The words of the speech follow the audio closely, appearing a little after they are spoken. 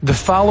The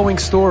following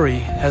story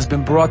has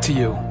been brought to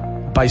you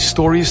by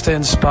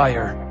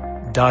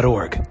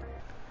StoriesToInspire.org.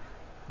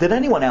 Did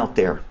anyone out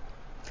there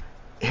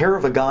hear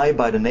of a guy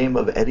by the name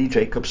of Eddie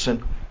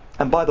Jacobson?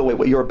 And by the way,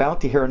 what you're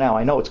about to hear now,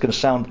 I know it's going to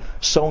sound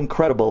so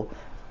incredible.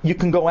 You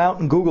can go out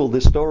and Google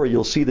this story.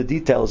 You'll see the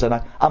details.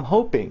 And I'm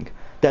hoping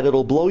that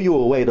it'll blow you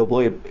away the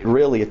way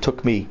it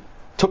took me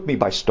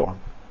by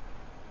storm.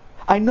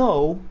 I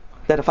know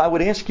that if I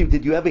would ask you,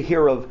 did you ever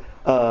hear of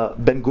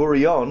Ben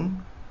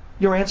Gurion?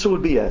 Your answer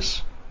would be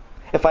yes.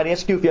 If I'd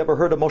ask you if you ever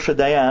heard of Moshe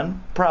Dayan,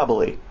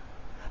 probably.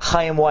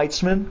 Chaim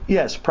Weizmann,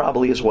 yes,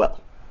 probably as well.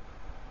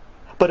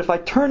 But if I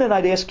turn and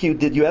I'd ask you,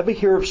 did you ever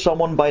hear of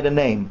someone by the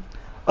name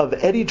of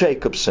Eddie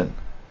Jacobson?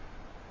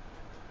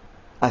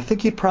 I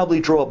think you'd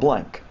probably draw a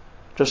blank,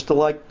 just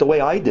like the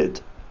way I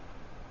did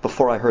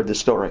before I heard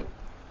this story.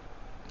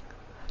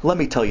 Let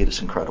me tell you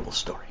this incredible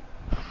story.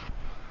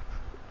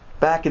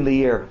 Back in the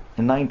year,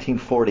 in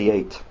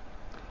 1948,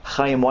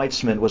 Chaim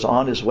Weizmann was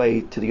on his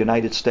way to the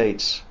United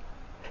States.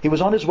 He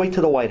was on his way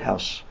to the White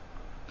House.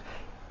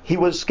 He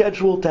was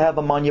scheduled to have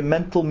a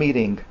monumental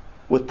meeting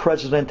with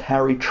President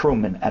Harry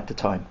Truman at the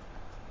time.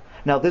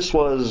 Now this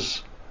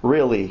was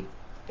really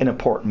an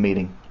important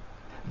meeting.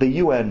 The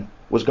UN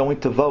was going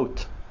to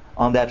vote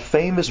on that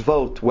famous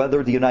vote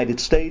whether the United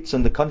States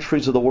and the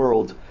countries of the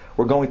world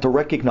were going to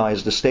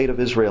recognize the State of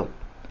Israel.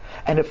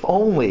 And if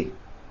only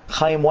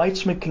Chaim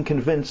Weizmann can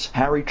convince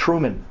Harry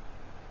Truman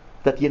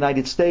that the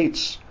United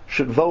States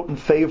should vote in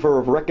favor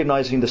of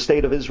recognizing the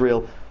State of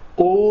Israel,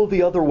 all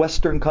the other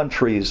Western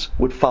countries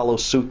would follow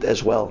suit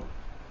as well.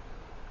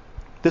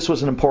 This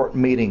was an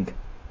important meeting.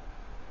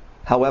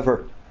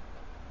 However,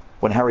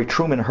 when Harry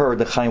Truman heard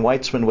that Chaim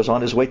Weizmann was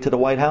on his way to the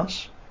White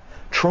House,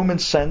 Truman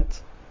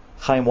sent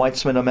Chaim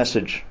Weizmann a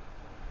message.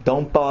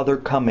 Don't bother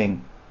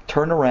coming.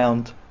 Turn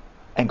around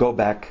and go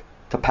back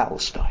to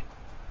Palestine.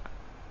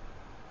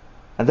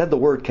 And then the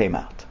word came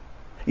out.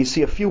 You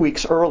see, a few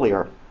weeks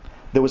earlier,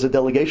 there was a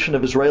delegation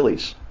of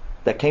Israelis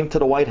that came to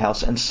the White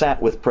House and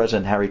sat with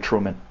President Harry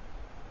Truman.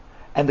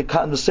 And the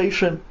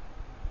conversation,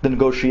 the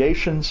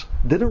negotiations,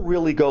 didn't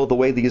really go the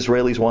way the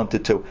Israelis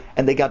wanted to.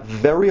 And they got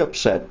very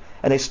upset,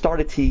 and they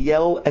started to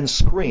yell and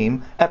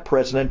scream at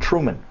President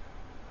Truman.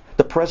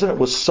 The president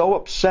was so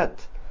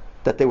upset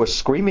that they were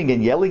screaming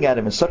and yelling at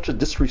him in such a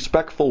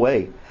disrespectful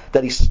way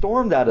that he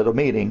stormed out of the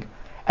meeting,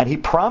 and he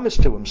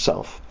promised to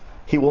himself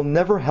he will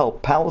never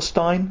help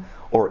Palestine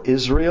or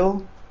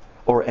Israel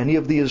or any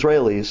of the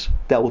Israelis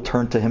that will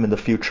turn to him in the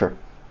future.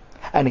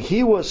 And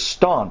he was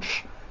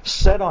staunch,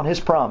 set on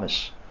his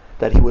promise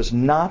that he was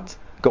not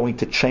going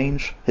to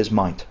change his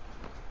mind.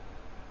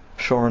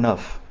 Sure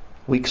enough,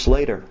 weeks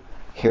later,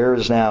 here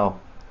is now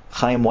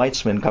Chaim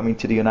Weizmann coming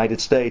to the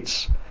United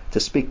States to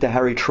speak to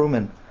Harry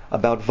Truman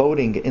about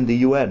voting in the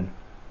UN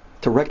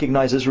to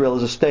recognize Israel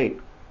as a state.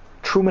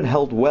 Truman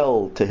held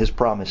well to his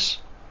promise.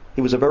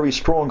 He was a very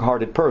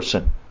strong-hearted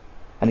person.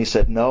 And he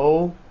said,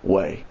 no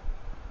way.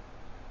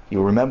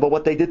 You remember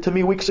what they did to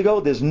me weeks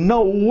ago? There's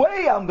no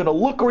way I'm going to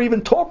look or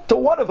even talk to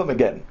one of them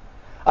again.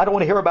 I don't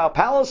want to hear about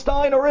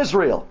Palestine or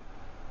Israel.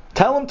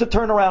 Tell them to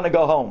turn around and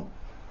go home.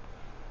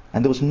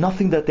 And there was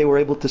nothing that they were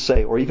able to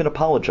say or even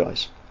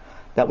apologize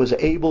that was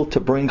able to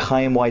bring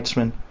Chaim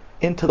Weizmann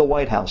into the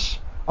White House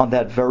on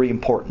that very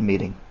important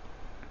meeting.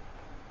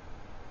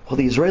 Well,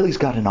 the Israelis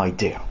got an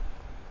idea.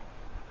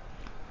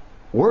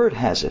 Word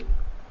has it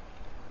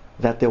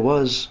that there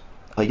was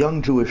a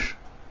young Jewish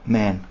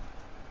man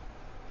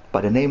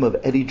by the name of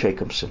Eddie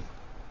Jacobson,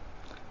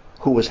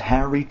 who was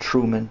Harry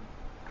Truman's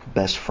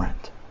best friend.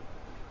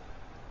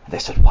 And they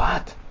said,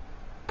 what?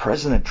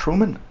 President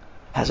Truman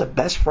has a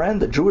best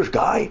friend, a Jewish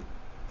guy?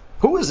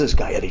 Who is this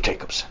guy, Eddie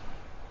Jacobson?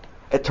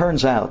 It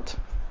turns out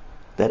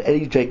that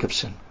Eddie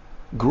Jacobson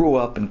grew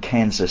up in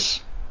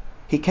Kansas.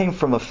 He came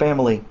from a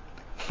family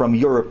from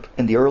Europe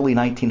in the early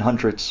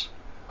 1900s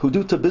who,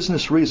 due to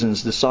business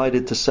reasons,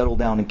 decided to settle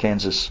down in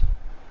Kansas.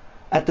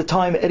 At the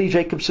time, Eddie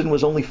Jacobson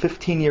was only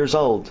 15 years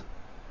old.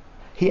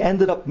 He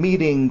ended up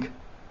meeting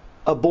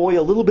a boy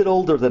a little bit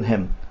older than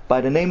him by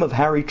the name of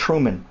Harry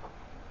Truman,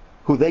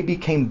 who they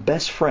became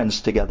best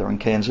friends together in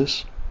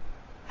Kansas.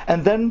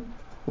 And then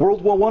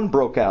World War I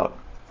broke out,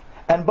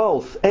 and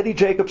both Eddie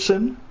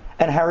Jacobson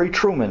and Harry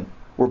Truman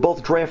were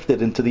both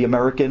drafted into the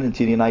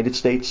United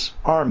States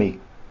Army.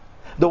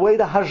 The way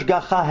the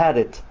Hashgacha had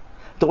it,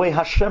 the way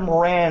Hashem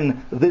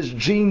ran this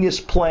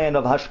genius plan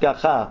of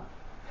Hashgacha,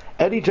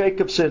 Eddie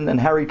Jacobson and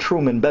Harry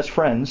Truman, best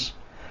friends,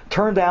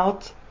 turned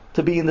out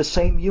to be in the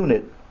same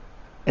unit,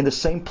 in the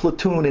same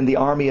platoon in the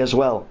army as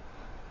well.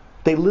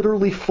 They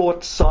literally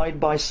fought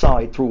side by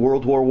side through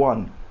World War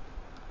I.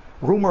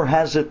 Rumor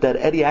has it that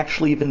Eddie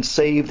actually even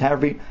saved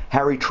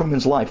Harry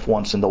Truman's life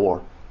once in the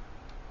war.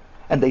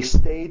 And they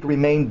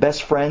remained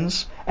best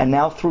friends, and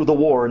now through the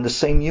war in the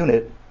same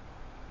unit,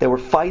 they were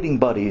fighting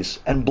buddies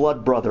and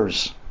blood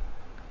brothers.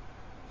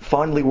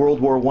 Finally, World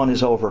War I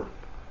is over.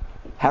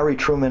 Harry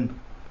Truman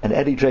and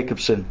Eddie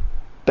Jacobson,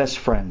 best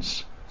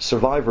friends,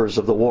 survivors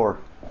of the war.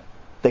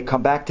 They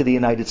come back to the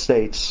United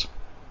States,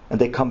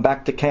 and they come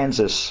back to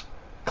Kansas,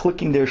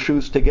 clicking their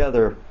shoes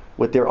together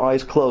with their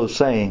eyes closed,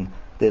 saying,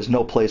 there's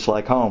no place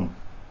like home.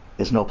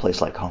 There's no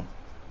place like home.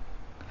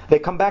 They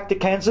come back to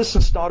Kansas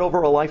and start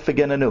over a life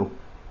again anew.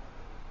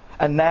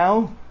 And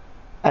now,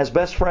 as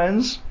best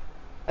friends,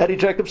 Eddie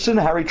Jacobson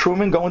and Harry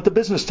Truman go into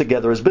business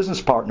together as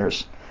business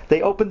partners.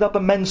 They opened up a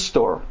men's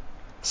store,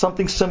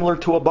 something similar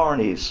to a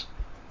Barney's,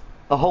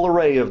 a whole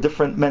array of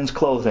different men's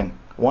clothing,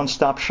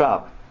 one-stop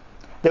shop.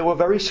 They were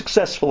very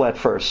successful at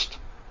first,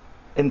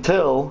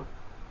 until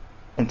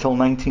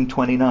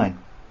 1929.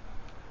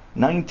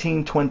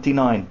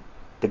 1929,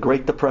 the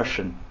Great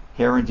Depression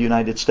here in the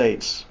United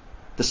States.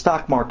 The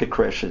stock market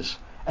crashes,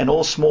 and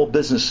all small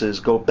businesses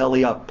go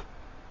belly up.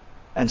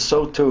 And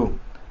so too,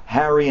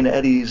 Harry and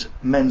Eddie's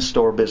men's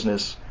store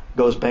business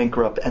goes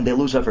bankrupt, and they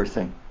lose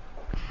everything.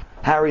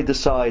 Harry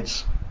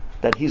decides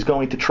that he's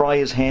going to try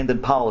his hand in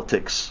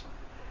politics,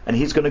 and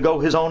he's going to go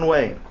his own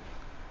way.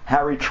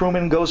 Harry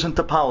Truman goes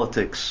into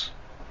politics,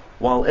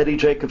 while Eddie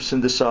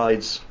Jacobson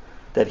decides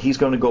that he's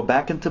going to go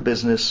back into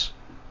business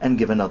and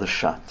give another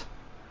shot.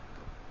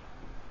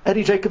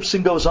 Eddie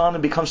Jacobson goes on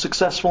and becomes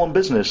successful in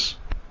business,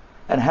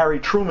 and Harry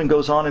Truman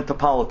goes on into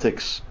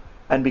politics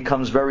and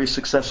becomes very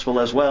successful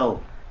as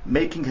well,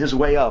 making his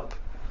way up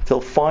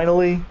till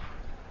finally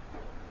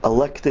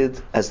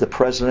elected as the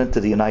President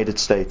of the United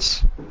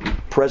States.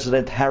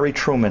 President Harry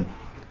Truman,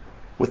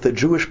 with a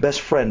Jewish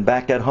best friend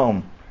back at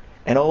home,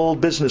 an old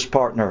business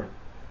partner,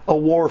 a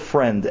war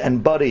friend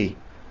and buddy,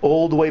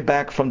 all the way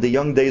back from the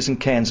young days in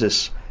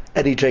Kansas,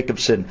 Eddie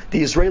Jacobson.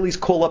 The Israelis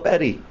call up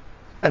Eddie,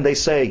 and they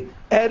say,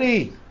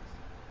 Eddie,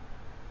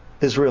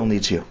 Israel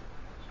needs you.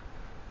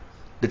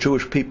 The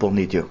Jewish people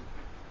need you.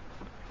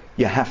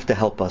 You have to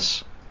help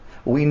us.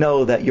 We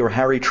know that you're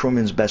Harry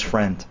Truman's best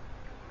friend,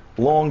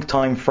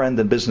 longtime friend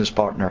and business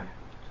partner.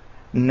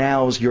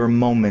 Now's your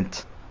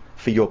moment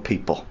for your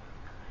people.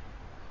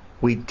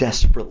 We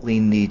desperately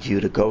need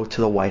you to go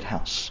to the White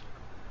House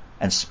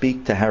and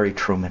speak to Harry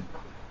Truman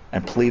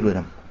and plead with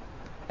him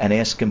and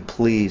ask him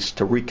please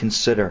to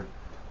reconsider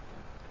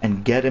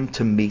and get him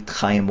to meet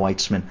Chaim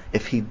Weizmann.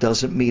 If he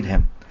doesn't meet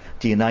him,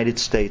 the United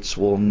States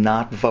will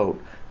not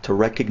vote to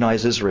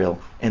recognize Israel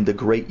in the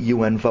great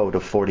UN vote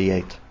of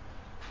 48.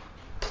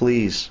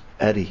 Please,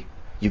 Eddie,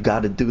 you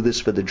got to do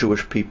this for the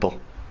Jewish people.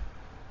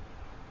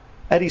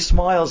 Eddie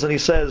smiles and he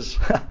says,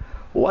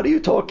 what are you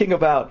talking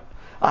about?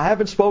 I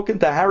haven't spoken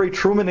to Harry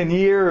Truman in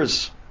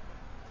years.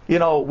 You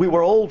know, we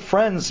were old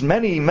friends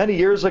many, many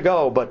years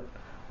ago, but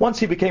once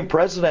he became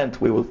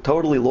president, we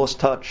totally lost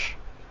touch.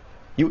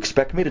 You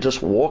expect me to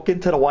just walk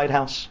into the White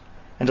House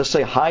and just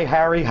say, hi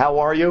Harry, how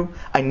are you?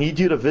 I need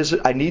you to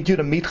visit, I need you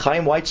to meet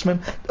Chaim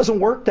Weizmann. It doesn't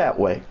work that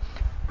way.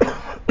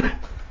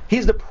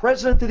 He's the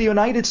President of the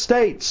United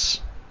States.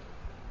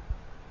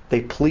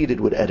 They pleaded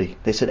with Eddie.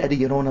 They said, Eddie,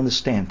 you don't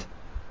understand.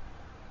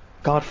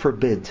 God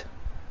forbid.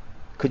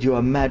 Could you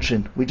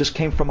imagine? We just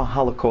came from a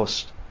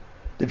Holocaust.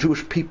 The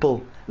Jewish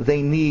people,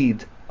 they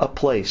need a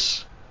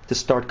place to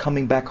start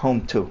coming back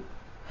home to.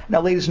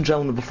 Now, ladies and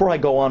gentlemen, before I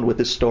go on with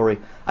this story,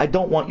 I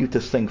don't want you to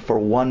think for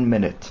 1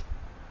 minute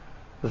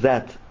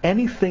that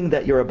anything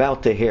that you're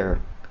about to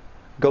hear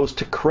goes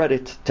to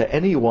credit to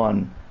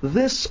anyone.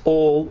 This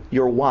all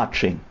you're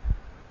watching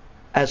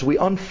as we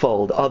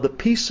unfold are the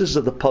pieces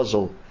of the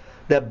puzzle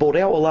that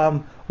Borei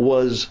Olam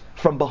was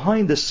from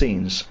behind the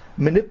scenes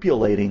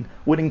manipulating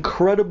with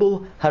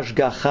incredible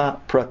hashgacha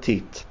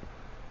pratit.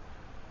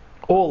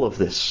 All of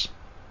this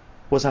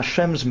was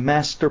Hashem's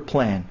master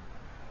plan,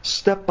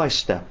 step by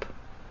step,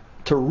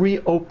 to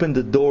reopen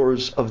the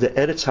doors of the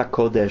Eretz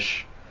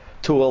HaKodesh,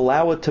 to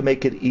allow it to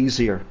make it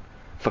easier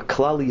for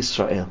Klal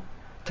Yisrael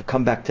to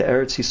come back to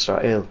Eretz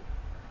Yisrael.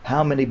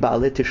 How many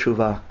Baalei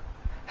Teshuvah?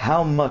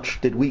 How much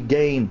did we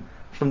gain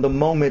from the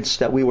moments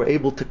that we were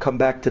able to come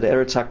back to the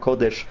Eretz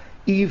HaKodesh,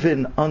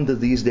 even under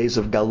these days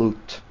of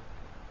Galut?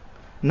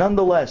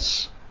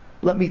 Nonetheless,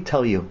 let me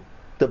tell you,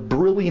 the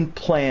brilliant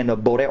plan of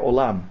Borei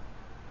Olam,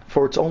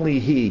 for it's only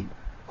He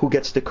who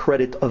gets the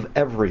credit of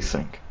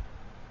everything.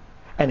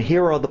 And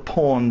here are the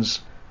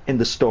pawns in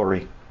the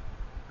story.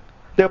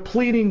 They're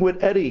pleading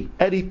with Eddie,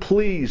 Eddie,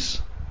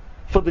 please,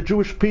 for the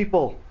Jewish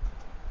people.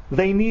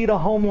 They need a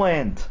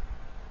homeland.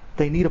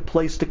 They need a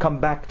place to come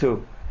back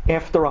to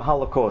after a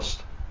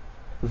Holocaust.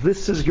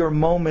 This is your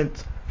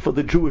moment for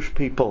the Jewish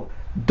people.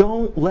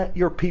 Don't let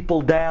your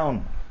people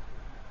down.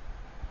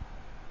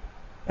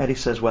 Eddie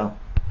says, well,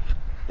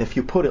 if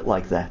you put it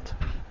like that,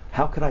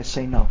 how could I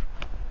say no?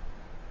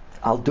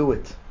 I'll do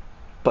it,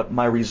 but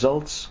my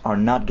results are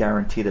not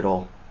guaranteed at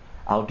all.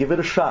 I'll give it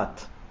a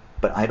shot,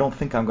 but I don't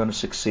think I'm going to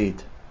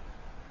succeed.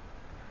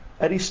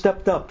 Eddie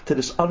stepped up to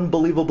this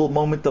unbelievable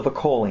moment of a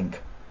calling,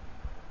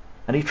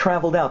 and he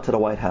traveled out to the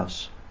White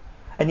House.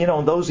 And you know,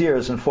 in those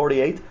years, in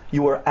 48,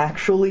 you were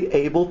actually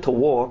able to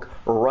walk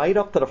right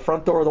up to the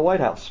front door of the White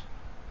House.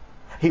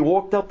 He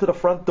walked up to the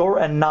front door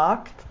and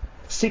knocked.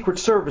 Secret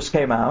Service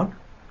came out,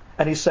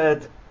 and he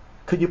said,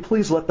 could you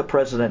please let the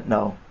President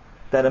know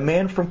that a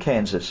man from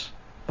Kansas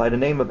by the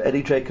name of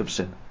Eddie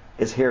Jacobson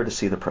is here to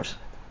see the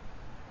President.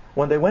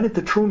 When they went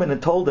into Truman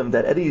and told him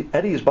that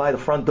Eddie is by the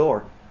front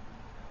door,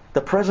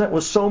 the President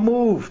was so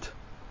moved.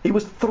 He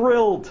was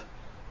thrilled.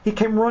 He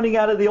came running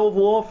out of the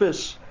Oval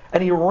Office,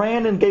 and he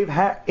ran and gave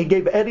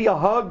Eddie a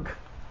hug.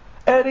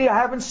 Eddie, I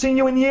haven't seen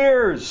you in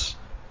years.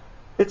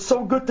 It's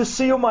so good to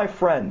see you, my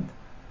friend.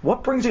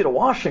 What brings you to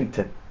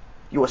Washington?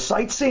 You were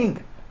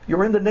sightseeing?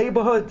 You're in the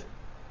neighborhood?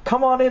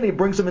 Come on in. He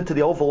brings him into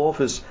the Oval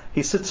Office.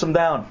 He sits him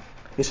down.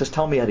 He says,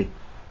 tell me, Eddie,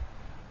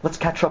 let's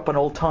catch up on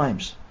old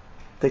times.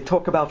 They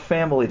talk about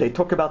family. They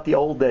talk about the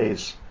old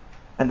days.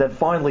 And then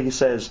finally he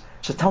says,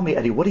 so tell me,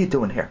 Eddie, what are you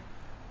doing here?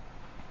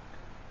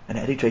 And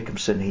Eddie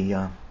Jacobson,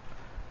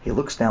 he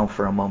looks down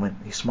for a moment.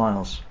 He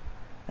smiles.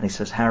 And he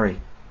says, Harry,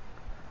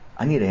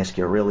 I need to ask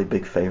you a really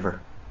big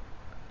favor.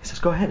 He says,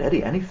 go ahead,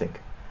 Eddie, anything.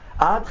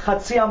 Ad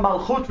chatzia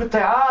malchut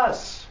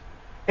v'te'as.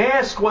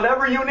 Ask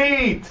whatever you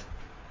need.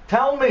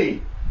 Tell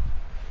me.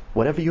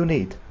 Whatever you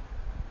need.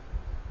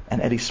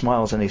 And Eddie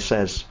smiles and he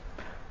says,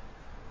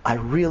 I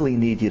really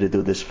need you to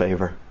do this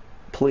favor.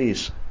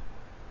 Please,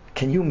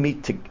 can you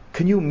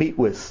meet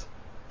with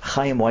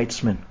Chaim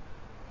Weizmann?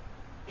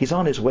 He's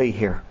on his way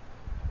here.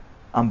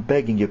 I'm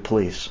begging you,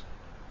 please,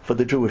 for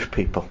the Jewish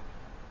people.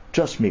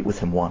 Just meet with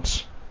him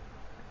once.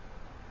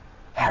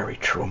 Harry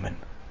Truman,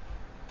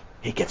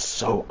 he gets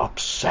so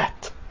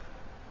upset.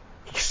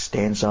 He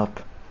stands up.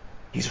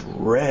 He's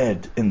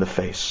red in the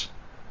face.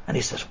 And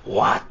he says,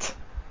 what?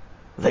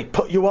 They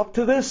put you up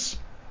to this?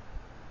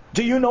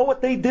 Do you know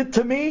what they did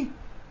to me?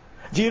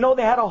 Do you know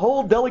they had a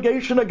whole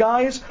delegation of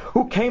guys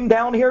who came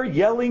down here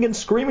yelling and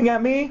screaming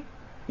at me?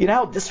 You know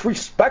how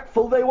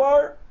disrespectful they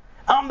were?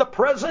 I'm the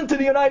President of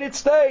the United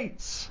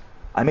States.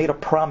 I made a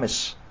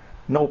promise.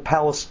 No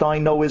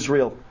Palestine, no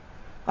Israel.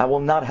 I will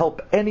not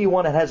help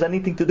anyone that has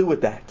anything to do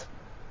with that.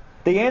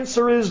 The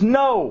answer is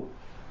no.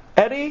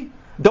 Eddie,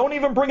 don't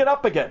even bring it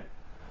up again.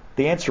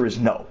 The answer is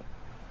no.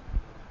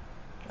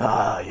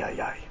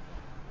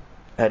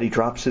 Eddie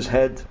drops his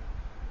head.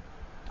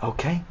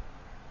 Okay.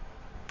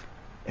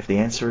 If the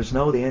answer is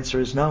no, the answer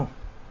is no.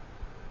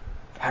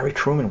 Harry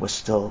Truman was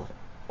still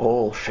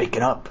all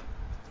shaken up.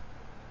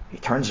 He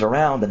turns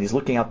around and he's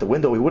looking out the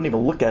window. He wouldn't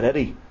even look at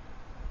Eddie.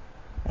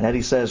 And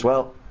Eddie says,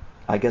 well,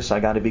 I guess I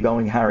got to be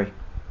going, Harry.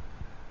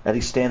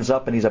 Eddie stands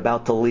up and he's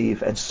about to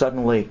leave. And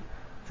suddenly,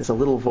 there's a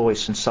little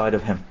voice inside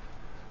of him.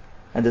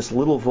 And this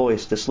little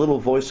voice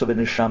of a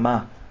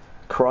neshama,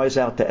 cries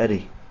out to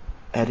Eddie,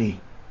 Eddie,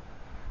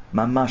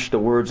 mamash the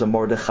words of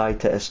Mordechai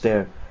to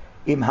Esther,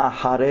 Im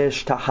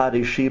ha'haresh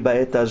taharishi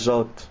ba'et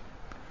azot.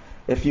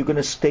 If you're going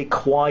to stay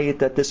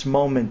quiet at this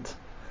moment,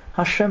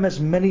 Hashem has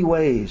many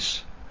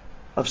ways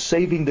of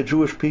saving the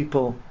Jewish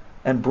people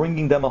and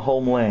bringing them a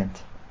homeland.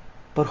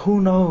 But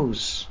who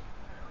knows?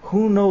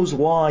 Who knows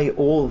why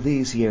all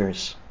these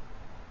years?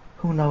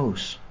 Who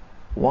knows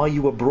why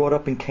you were brought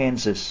up in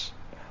Kansas?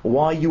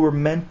 Why you were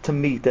meant to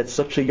meet at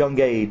such a young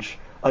age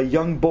a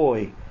young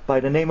boy by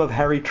the name of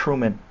Harry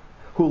Truman,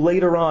 who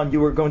later on you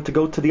were going to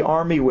go to the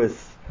army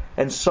with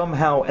and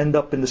somehow end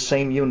up in the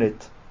same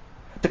unit,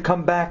 to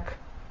come back,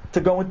 to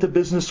go into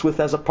business with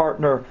as a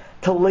partner,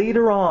 to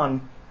later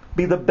on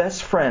be the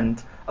best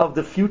friend of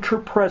the future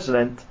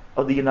President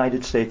of the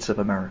United States of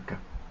America.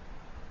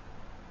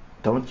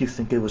 Don't you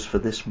think it was for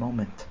this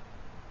moment?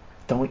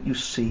 Don't you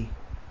see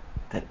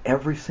that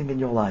everything in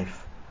your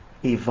life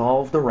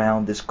evolved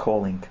around this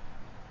calling?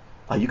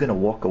 Are you going to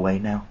walk away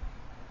now?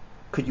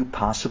 Could you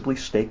possibly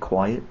stay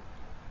quiet?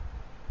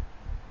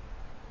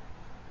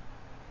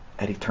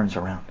 Eddie turns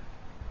around.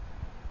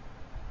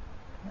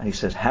 And he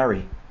says,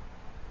 Harry.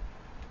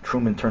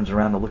 Truman turns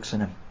around and looks at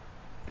him.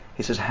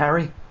 He says,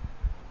 Harry,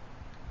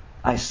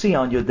 I see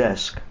on your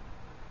desk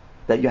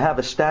that you have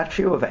a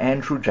statue of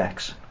Andrew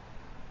Jackson.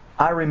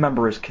 I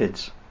remember as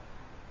kids,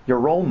 your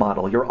role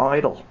model, your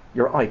idol,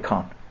 your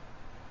icon,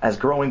 as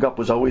growing up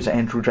was always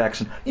Andrew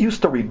Jackson. You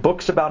used to read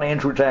books about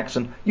Andrew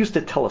Jackson, used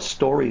to tell us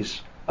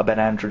stories about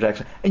Andrew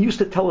Jackson, and used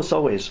to tell us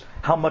always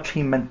how much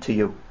he meant to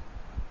you.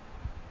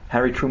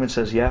 Harry Truman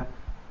says, yeah,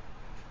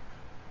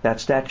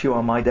 that statue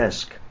on my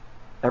desk,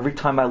 every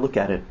time I look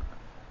at it,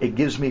 it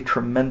gives me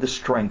tremendous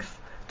strength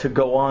to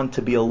go on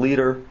to be a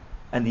leader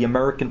and the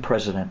American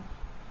president.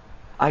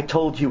 I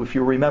told you, if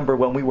you remember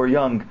when we were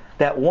young,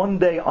 that one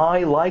day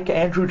I, like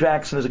Andrew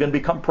Jackson, is going to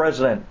become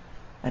president.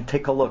 And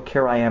take a look,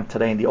 here I am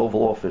today in the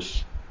Oval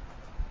Office.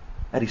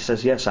 And he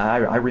says, yes, I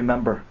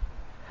remember.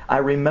 I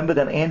remember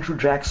that Andrew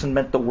Jackson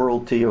meant the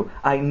world to you.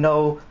 I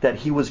know that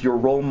he was your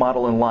role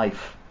model in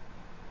life.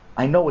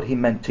 I know what he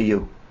meant to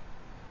you.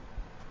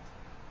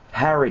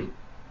 Harry,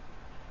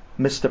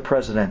 Mr.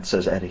 President,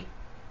 says Eddie,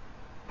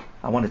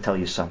 I want to tell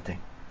you something.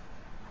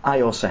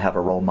 I also have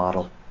a role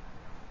model.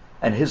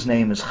 And his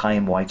name is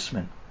Chaim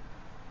Weizmann.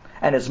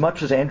 And as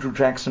much as Andrew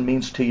Jackson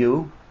means to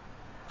you,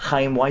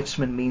 Chaim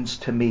Weizmann means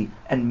to me,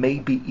 and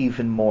maybe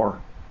even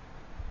more.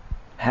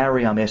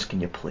 Harry, I'm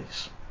asking you,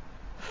 please,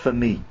 for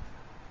me,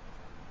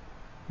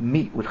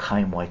 meet with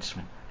Chaim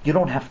Weizmann. You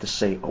don't have to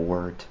say a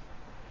word.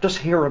 Just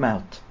hear him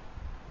out.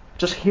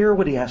 Just hear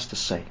what he has to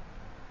say.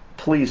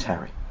 Please,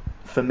 Harry,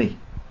 for me.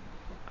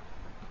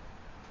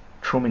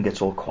 Truman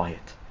gets all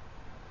quiet.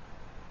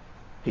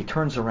 He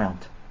turns around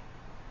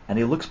and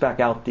he looks back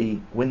out the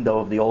window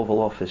of the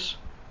Oval Office,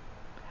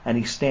 and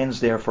he stands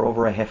there for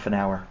over a half an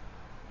hour,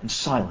 in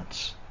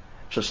silence,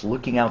 just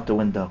looking out the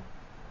window,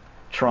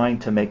 trying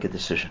to make a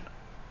decision.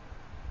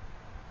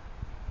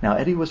 Now,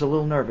 Eddie was a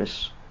little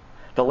nervous.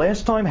 The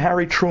last time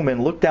Harry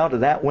Truman looked out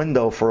of that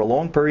window for a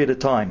long period of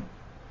time,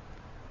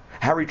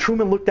 Harry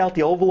Truman looked out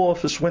the Oval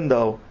Office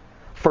window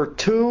for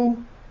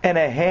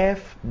 2.5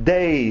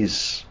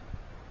 days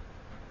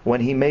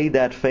when he made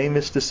that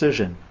famous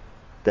decision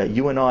that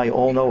you and I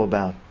all know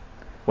about,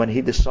 when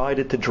he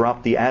decided to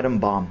drop the atom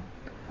bomb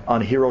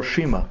on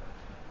Hiroshima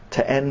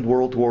to end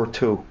World War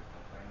II.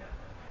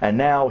 And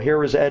now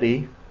here is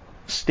Eddie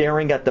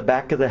staring at the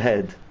back of the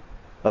head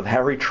of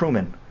Harry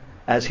Truman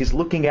as he's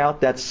looking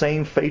out that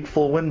same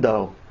fateful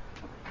window,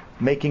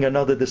 making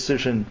another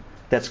decision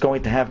that's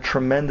going to have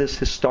tremendous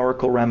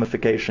historical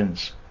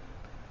ramifications.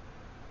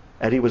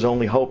 Eddie was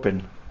only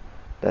hoping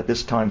that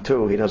this time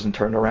too he doesn't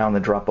turn around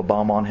and drop a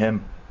bomb on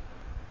him.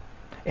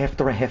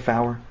 After a half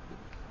hour,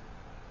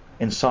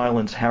 in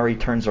silence, Harry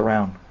turns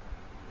around,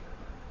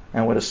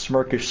 and with a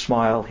smirkish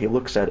smile he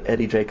looks at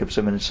Eddie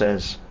Jacobson and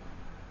says,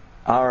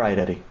 "All right,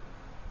 Eddie,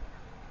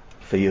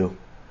 for you.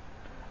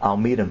 I'll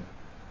meet him.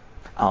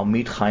 I'll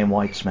meet Chaim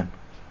Weizmann.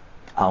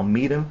 I'll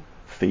meet him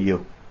for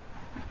you."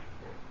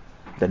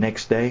 The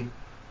next day,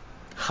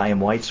 Chaim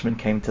Weizmann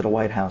came to the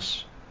White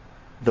House.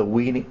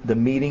 The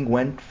meeting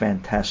went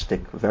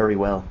fantastic, very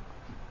well.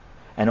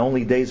 And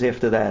only days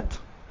after that,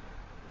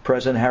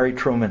 President Harry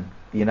Truman,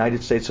 the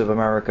United States of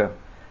America,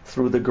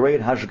 through the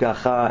great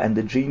hashgacha and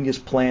the genius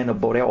plan of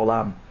Borei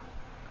Olam,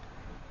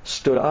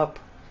 stood up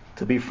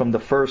to be from the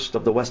first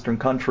of the Western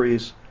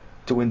countries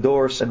to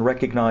endorse and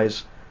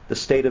recognize the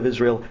State of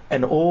Israel,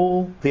 and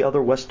all the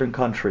other Western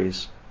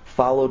countries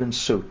followed in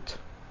suit.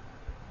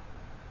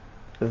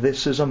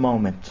 This is a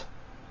moment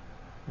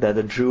that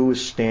a Jew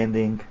is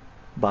standing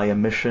by a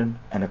mission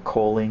and a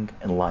calling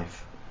in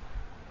life.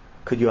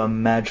 Could you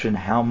imagine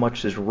how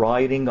much is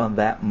riding on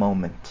that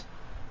moment?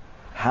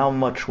 How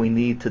much we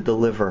need to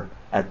deliver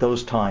at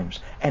those times.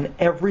 And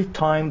every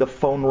time the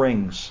phone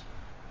rings,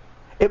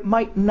 it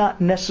might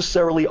not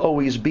necessarily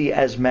always be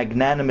as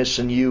magnanimous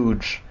and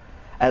huge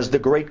as the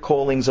great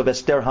callings of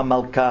Esther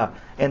HaMalka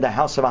in the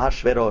house of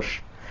Ahasuerus.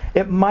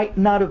 It might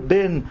not have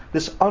been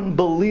this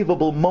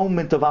unbelievable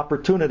moment of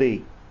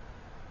opportunity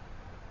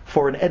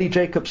for an Eddie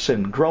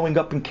Jacobson growing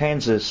up in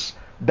Kansas,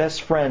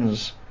 best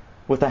friends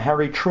with a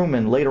Harry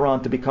Truman later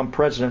on to become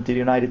President of the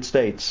United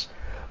States.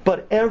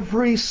 But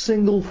every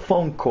single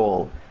phone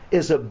call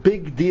is a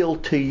big deal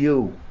to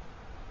you,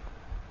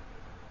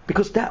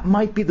 because that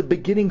might be the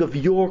beginning of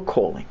your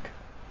calling,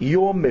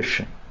 your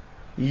mission,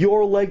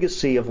 your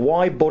legacy of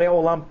why Borei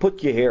Olam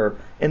put you here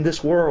in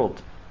this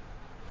world.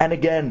 And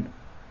again,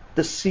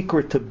 the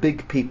secret to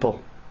big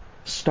people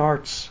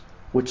starts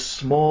with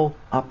small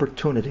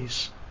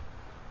opportunities.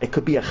 It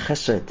could be a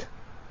chesed.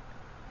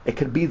 It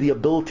could be the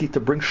ability to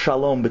bring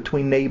shalom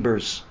between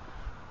neighbors.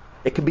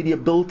 It could be the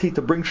ability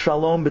to bring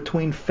shalom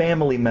between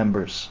family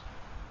members.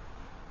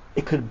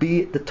 It could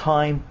be the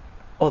time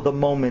or the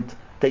moment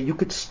that you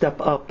could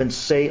step up and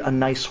say a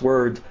nice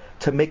word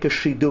to make a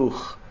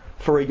shidduch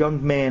for a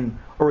young man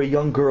or a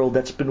young girl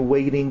that's been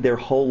waiting their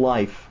whole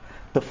life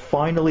to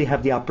finally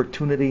have the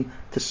opportunity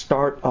to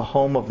start a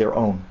home of their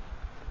own.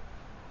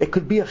 It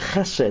could be a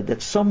chesed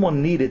that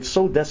someone needed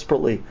so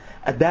desperately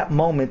at that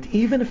moment,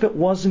 even if it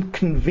wasn't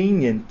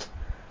convenient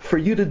for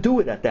you to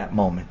do it at that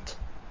moment.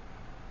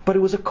 But it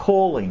was a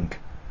calling.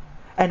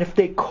 And if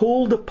they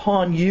called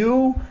upon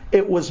you,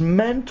 it was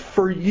meant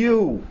for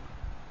you.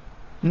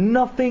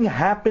 Nothing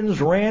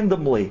happens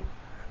randomly.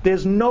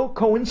 There's no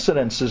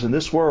coincidences in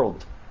this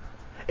world.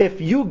 If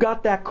you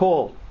got that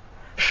call,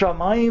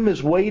 Shamayim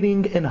is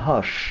waiting in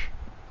hush,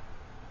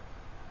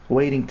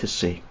 waiting to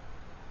see.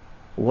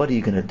 What are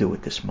you going to do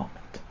at this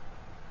moment?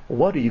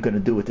 What are you going to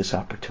do with this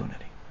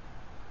opportunity?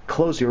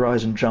 Close your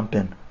eyes and jump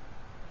in.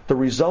 The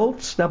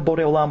results that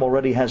Borei Olam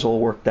already has all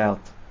worked out.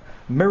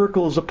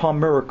 Miracles upon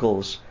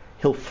miracles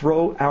He'll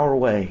throw our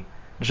way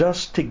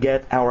just to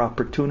get our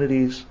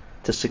opportunities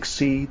to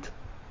succeed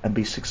and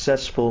be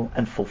successful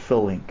and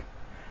fulfilling.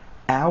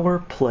 Our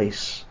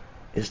place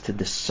is to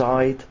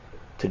decide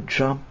to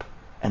jump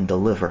and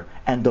deliver.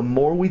 And the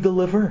more we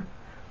deliver,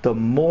 the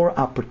more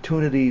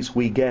opportunities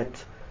we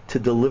get to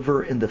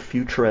deliver in the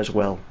future as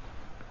well.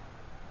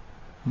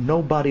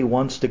 Nobody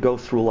wants to go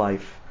through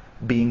life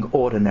being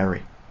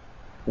ordinary.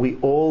 We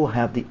all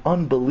have the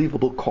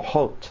unbelievable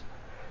kohot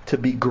to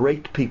be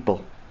great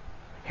people.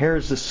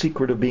 Here's the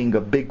secret of being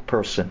a big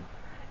person.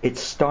 It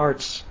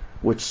starts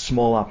with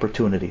small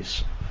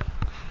opportunities.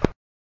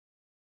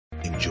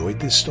 Enjoyed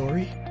this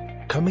story?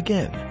 Come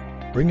again.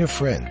 Bring a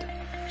friend.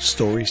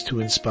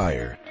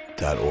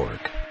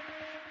 StoriesToInspire.org